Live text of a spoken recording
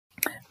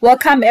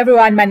Welcome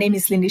everyone, my name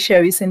is Lindy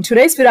Sherris. In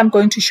today's video I'm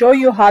going to show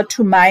you how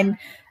to mine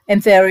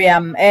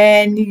Ethereum.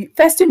 And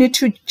first you need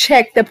to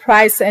check the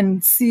price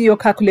and see your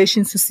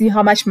calculations to see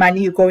how much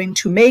money you're going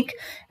to make,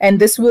 and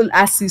this will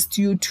assist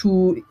you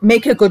to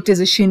make a good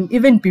decision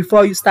even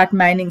before you start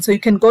mining. So you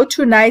can go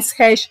to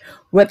NiceHash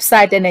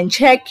website and then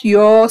check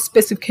your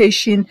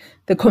specification,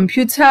 the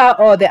computer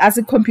or the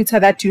ASIC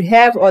computer that you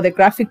have or the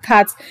graphic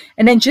cards,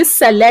 and then just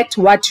select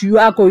what you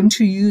are going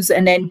to use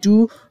and then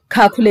do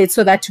calculate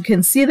so that you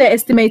can see the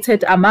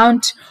estimated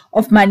amount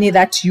of money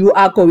that you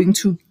are going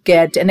to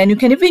get. And then you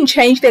can even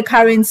change the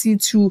currency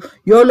to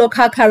your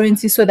local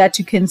currency so that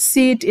you can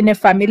see it in a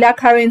familiar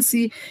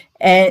currency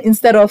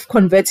instead of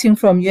converting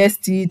from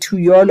USD to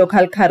your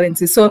local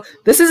currency. So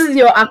this is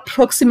your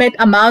approximate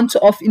amount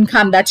of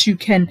income that you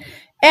can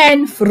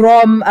earn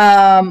from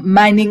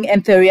mining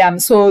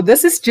Ethereum. So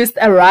this is just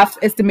a rough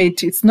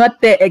estimate. It's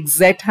not the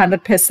exact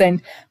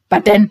 100%,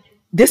 but then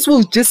this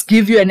will just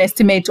give you an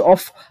estimate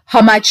of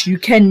how much you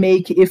can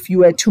make if you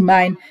were to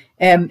mine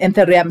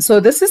Ethereum.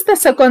 So this is the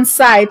second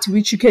site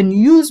which you can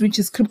use, which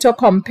is Crypto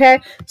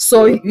Compare.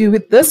 So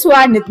with this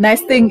one, the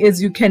nice thing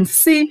is you can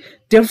see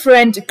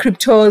different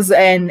cryptos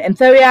and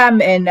Ethereum,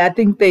 and I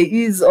think there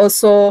is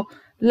also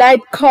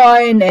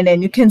Litecoin, and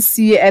then you can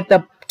see at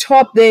the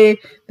top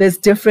there's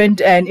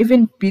different, and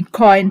even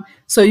Bitcoin.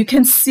 So you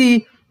can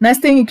see, nice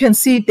thing, you can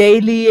see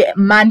daily,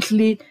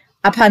 monthly,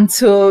 up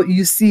until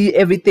you see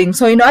everything.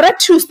 So in order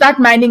to start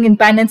mining in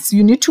Binance,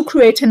 you need to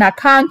create an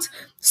account.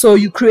 So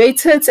you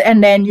create it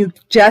and then you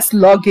just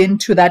log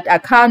into that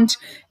account.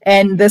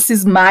 And this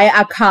is my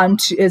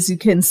account, as you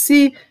can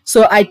see.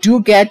 So I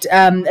do get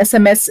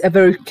SMS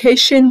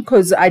verification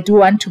because I do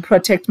want to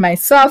protect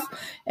myself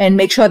and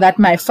make sure that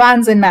my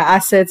funds and my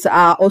assets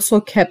are also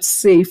kept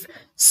safe.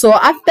 So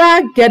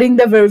after getting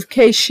the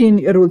verification,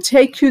 it will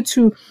take you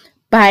to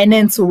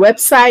Binance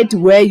website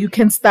where you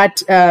can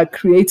start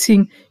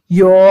creating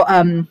your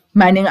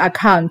mining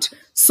account.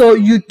 So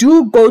you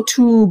do go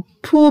to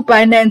Pool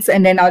Binance,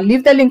 and then I'll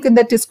leave the link in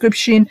the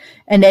description,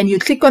 and then you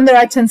click on the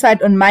right hand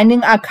side on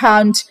mining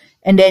account,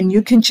 and then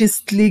you can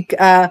just click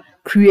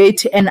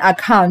create an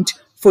account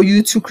for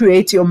you to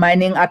create your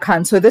mining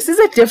account. So this is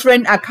a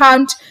different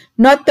account,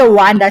 not the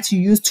one that you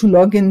use to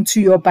log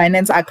into your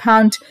Binance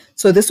account.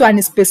 So this one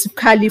is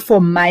specifically for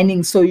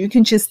mining. So you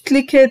can just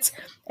click it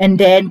and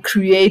then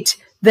create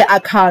the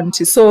account.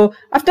 So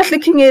after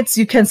clicking it,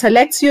 you can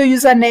select your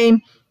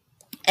username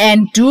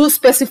and do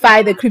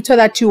specify the crypto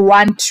that you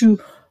want to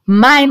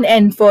mine.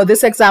 And for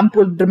this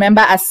example,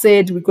 remember I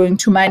said we're going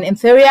to mine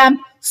Ethereum,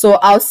 so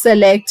I'll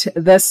select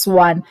this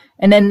one.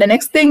 And then the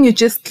next thing, you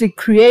just click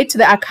create.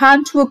 The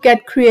account will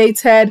get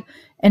created,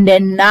 and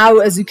then now,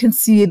 as you can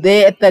see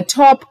there at the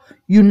top,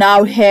 you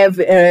now have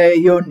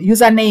your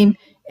username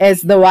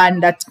as the one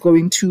that's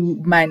going to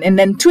mine. And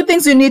then two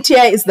things you need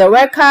here is the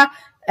worker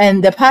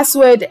and the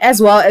password,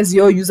 as well as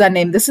your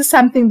username. This is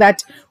something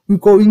that we're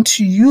going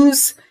to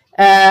use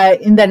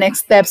in the next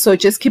step, so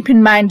just keep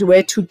in mind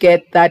where to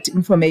get that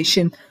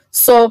information.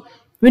 So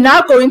we're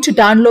now going to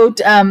download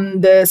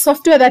the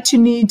software that you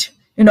need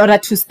in order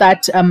to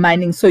start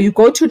mining. So you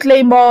go to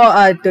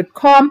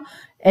claymore.com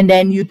and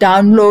then you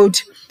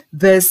download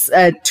this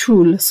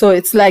tool. So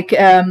it's like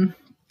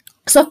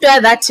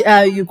software that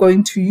you're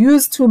going to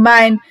use to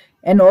mine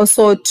and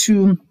also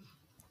to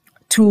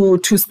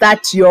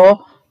start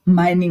your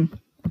mining.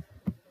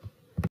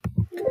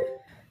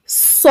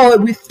 So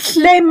with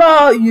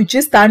Claymore, you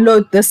just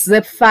download this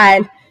zip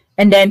file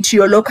and then to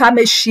your local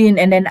machine,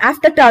 and then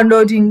after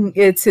downloading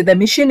it, the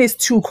mission is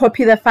to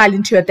copy the file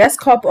into your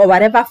desktop or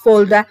whatever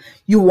folder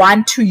you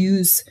want to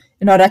use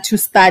in order to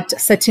start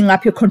setting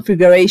up your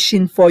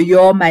configuration for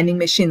your mining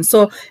machine.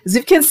 So as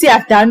you can see,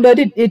 I've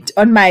downloaded it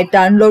on my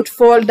download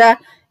folder,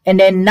 and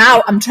then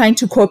now I'm trying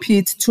to copy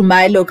it to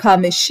my local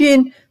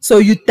machine. So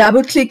you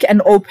double click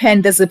and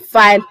open the zip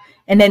file.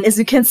 And then as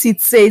you can see, it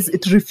says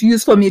it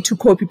refused for me to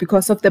copy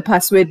because of the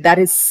password that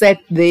is set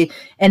there.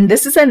 And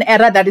this is an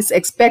error that is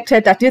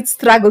expected. I did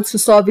struggle to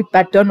solve it,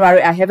 but don't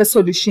worry, I have a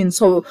solution.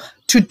 So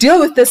to deal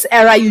with this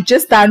error, you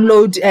just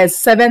download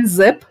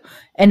 7-zip,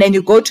 and then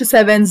you go to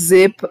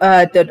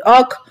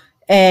 7zip.org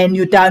and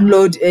you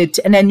download it.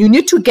 And then you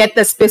need to get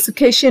the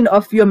specification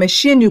of your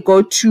machine. You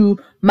go to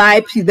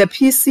the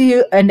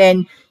PC, and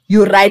then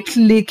you right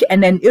click,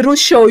 and then it will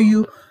show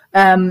you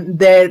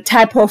the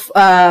type of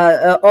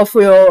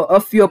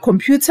your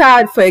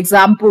computer. For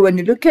example, when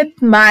you look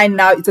at mine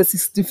now, it's a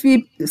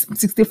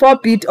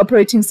 64-bit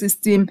operating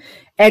system,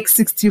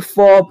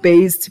 x64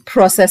 based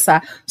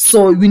processor.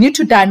 So we need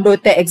to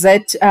download the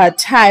exact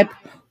type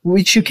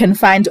which you can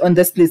find on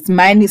this list.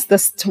 Mine is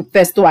this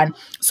first one.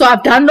 So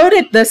I've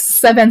downloaded this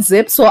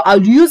 7-zip. So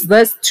I'll use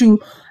this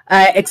to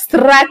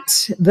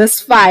extract this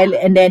file,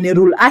 and then it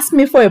will ask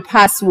me for a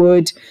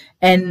password,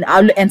 and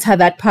I'll enter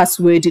that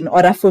password in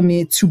order for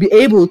me to be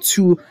able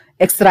to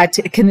extract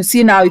it. Can you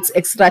see now it's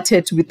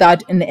extracted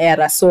without an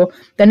error? So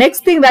the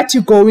next thing that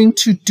you're going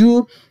to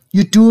do,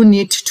 you do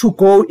need to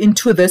go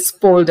into this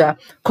folder,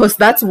 because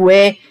that's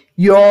where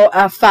your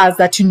files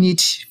that you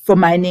need for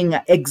mining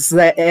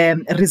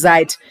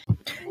reside.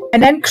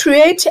 And then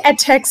create a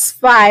text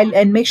file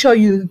and make sure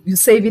you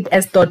save it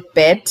as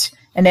 .bet.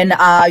 And then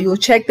you'll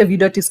check the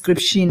video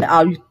description.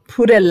 I'll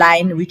put a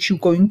line which you're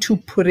going to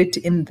put it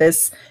in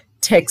this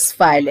text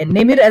file and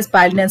name it as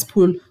Binance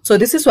Pool. So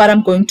this is what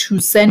I'm going to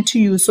send to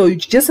you. So you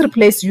just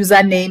replace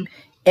username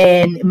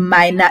and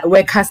my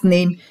worker's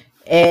name,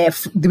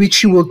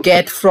 which you will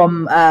get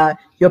from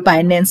your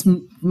Binance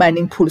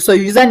mining pool. So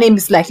username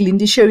is like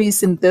Lindy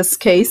Sherry's in this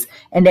case,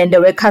 and then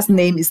the worker's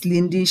name is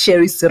Lindy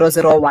Sherry's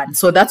 001.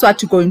 So that's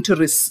what you're going to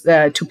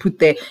put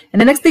there. And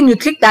the next thing, you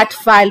click that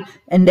file,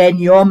 and then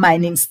your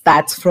mining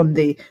starts from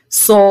there.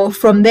 So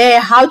from there,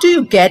 how do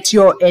you get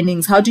your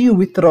earnings? How do you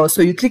withdraw?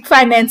 So you click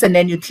finance, and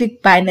then you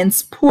click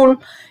Binance Pool.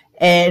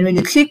 And when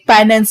you click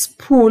Binance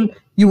Pool,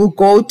 you will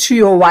go to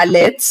your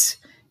wallet.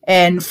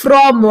 And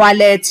from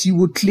wallet, you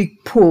would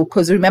click pool,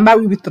 because remember,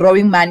 we're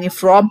withdrawing money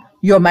from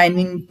your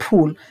mining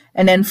pool.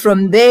 And then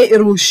from there,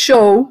 it will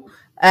show,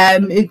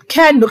 it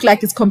can look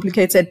like it's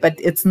complicated, but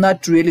it's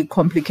not really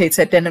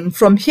complicated. And then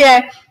from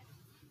here,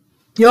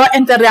 your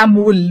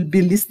Ethereum will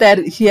be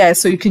listed here.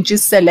 So you can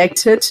just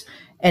select it.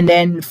 And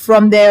then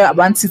from there,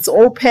 once it's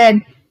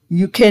open,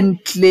 you can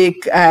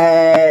click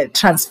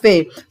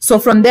transfer. So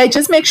from there,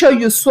 just make sure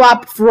you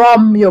swap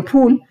from your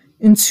pool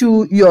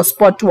into your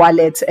spot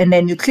wallet, and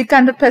then you click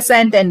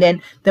 100%, and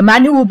then the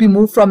money will be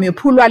moved from your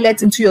pool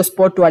wallet into your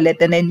spot wallet.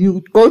 And then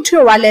you go to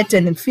your wallet,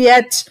 and in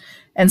fiat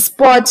and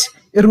spot,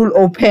 it will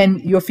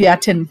open your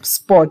fiat and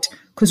spot,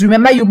 because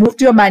remember, you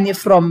moved your money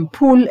from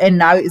pool and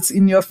now it's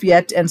in your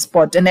fiat and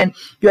spot. And then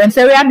your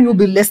Ethereum will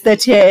be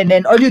listed here, and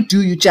then all you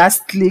do, you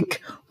just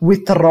click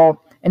withdraw.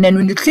 And then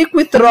when you click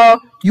withdraw,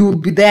 you will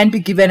then be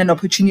given an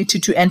opportunity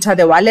to enter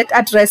the wallet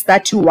address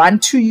that you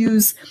want to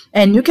use.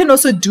 And you can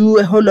also do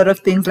a whole lot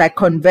of things like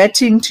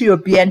converting to your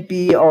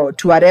BNB or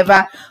to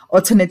whatever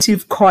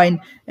alternative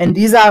coin. And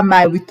these are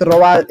my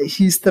withdrawal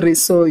history.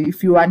 So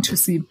if you want to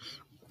see.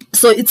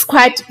 So it's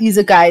quite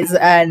easy, guys.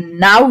 And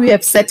now we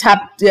have set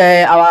up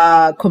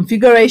our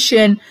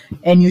configuration,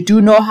 and you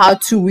do know how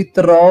to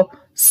withdraw.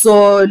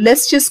 So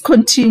let's just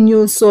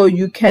continue so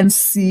you can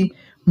see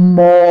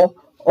more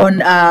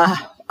on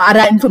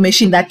other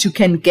information that you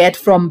can get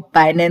from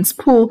Binance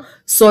Pool.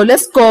 So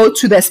let's go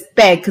to the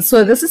spec.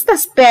 So this is the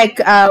spec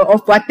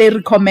of what they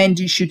recommend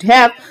you should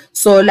have.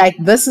 So like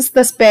this is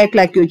the spec,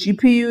 like your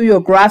GPU,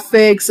 your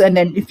graphics, and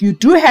then if you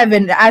do have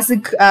an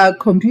ASIC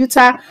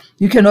computer,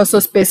 you can also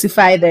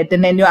specify that.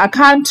 And then your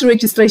account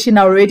registration,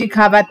 I already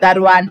covered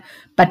that one.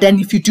 But then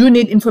if you do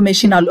need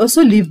information, I'll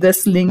also leave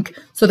this link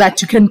so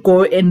that you can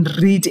go and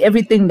read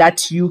everything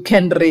that you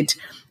can read.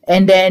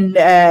 And then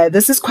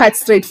this is quite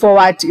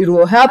straightforward. It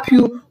will help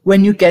you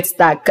when you get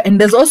stuck.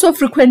 And there's also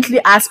frequently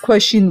asked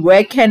question,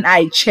 where can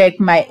I check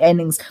my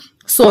earnings?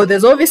 So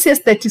there's obviously a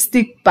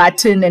statistic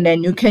button, and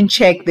then you can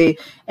check there.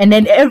 And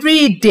then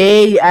every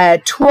day,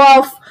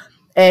 12,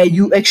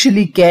 you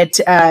actually get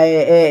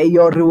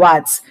your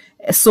rewards.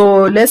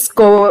 So let's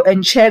go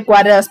and check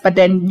what else. But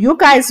then you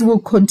guys will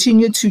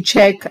continue to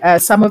check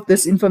some of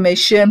this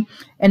information.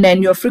 And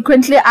then your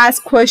frequently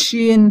asked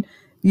question,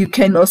 you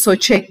can also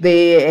check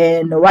there.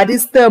 And what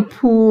is the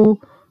pool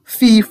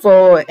fee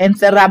for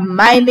Ethereum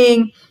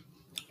mining?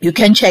 You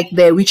can check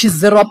there, which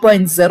is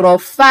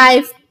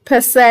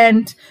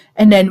 0.05%,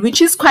 and then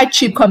which is quite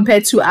cheap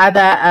compared to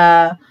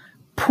other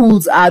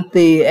pools out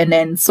there. And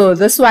then so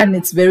this one,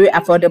 it's very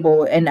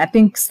affordable and I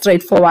think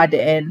straightforward.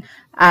 And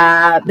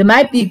there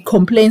might be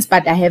complaints,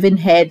 but I haven't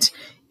had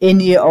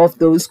any of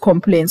those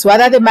complaints.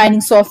 What are the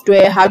mining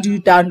software? How do you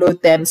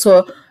download them?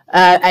 So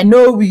I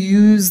know we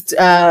used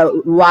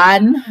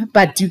one,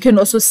 but you can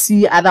also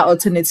see other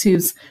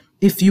alternatives.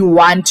 If you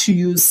want to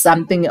use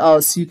something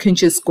else, you can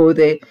just go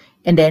there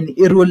and then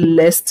it will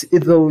list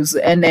those.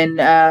 And then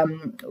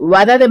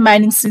what are the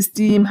mining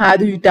system? How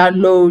do you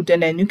download?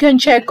 And then you can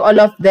check all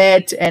of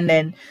that. And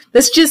then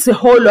there's just a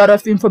whole lot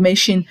of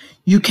information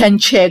you can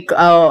check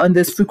on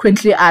this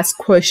frequently asked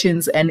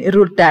questions, and it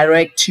will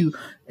direct you,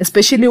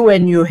 especially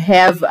when you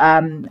have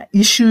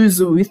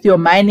issues with your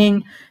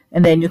mining.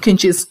 And then you can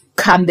just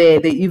come there.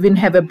 They even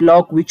have a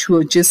blog which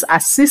will just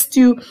assist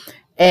you.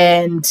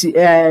 And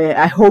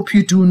I hope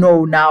you do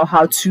know now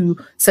how to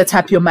set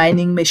up your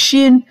mining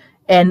machine,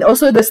 and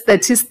also the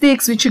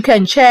statistics which you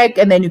can check.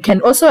 And then you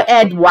can also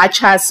add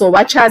watchers. So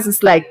watchers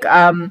is like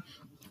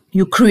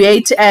you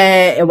create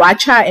a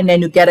watcher and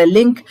then you get a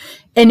link.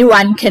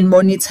 Anyone can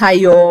monitor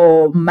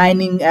your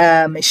mining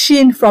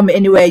machine from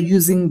anywhere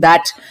using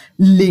that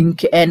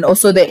link, and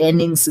also the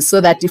earnings,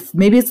 so that if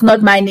maybe it's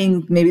not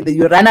mining, maybe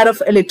you run out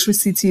of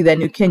electricity,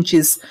 then you can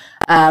just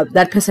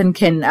that person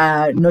can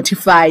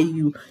notify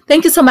you.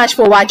 Thank you so much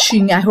for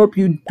watching. I hope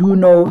you do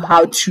know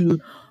how to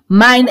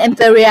mine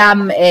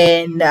Ethereum,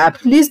 and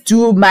please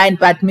do mine,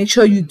 but make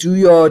sure you do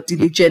your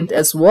diligence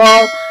as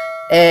well.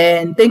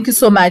 And thank you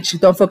so much.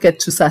 Don't forget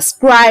to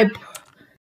subscribe.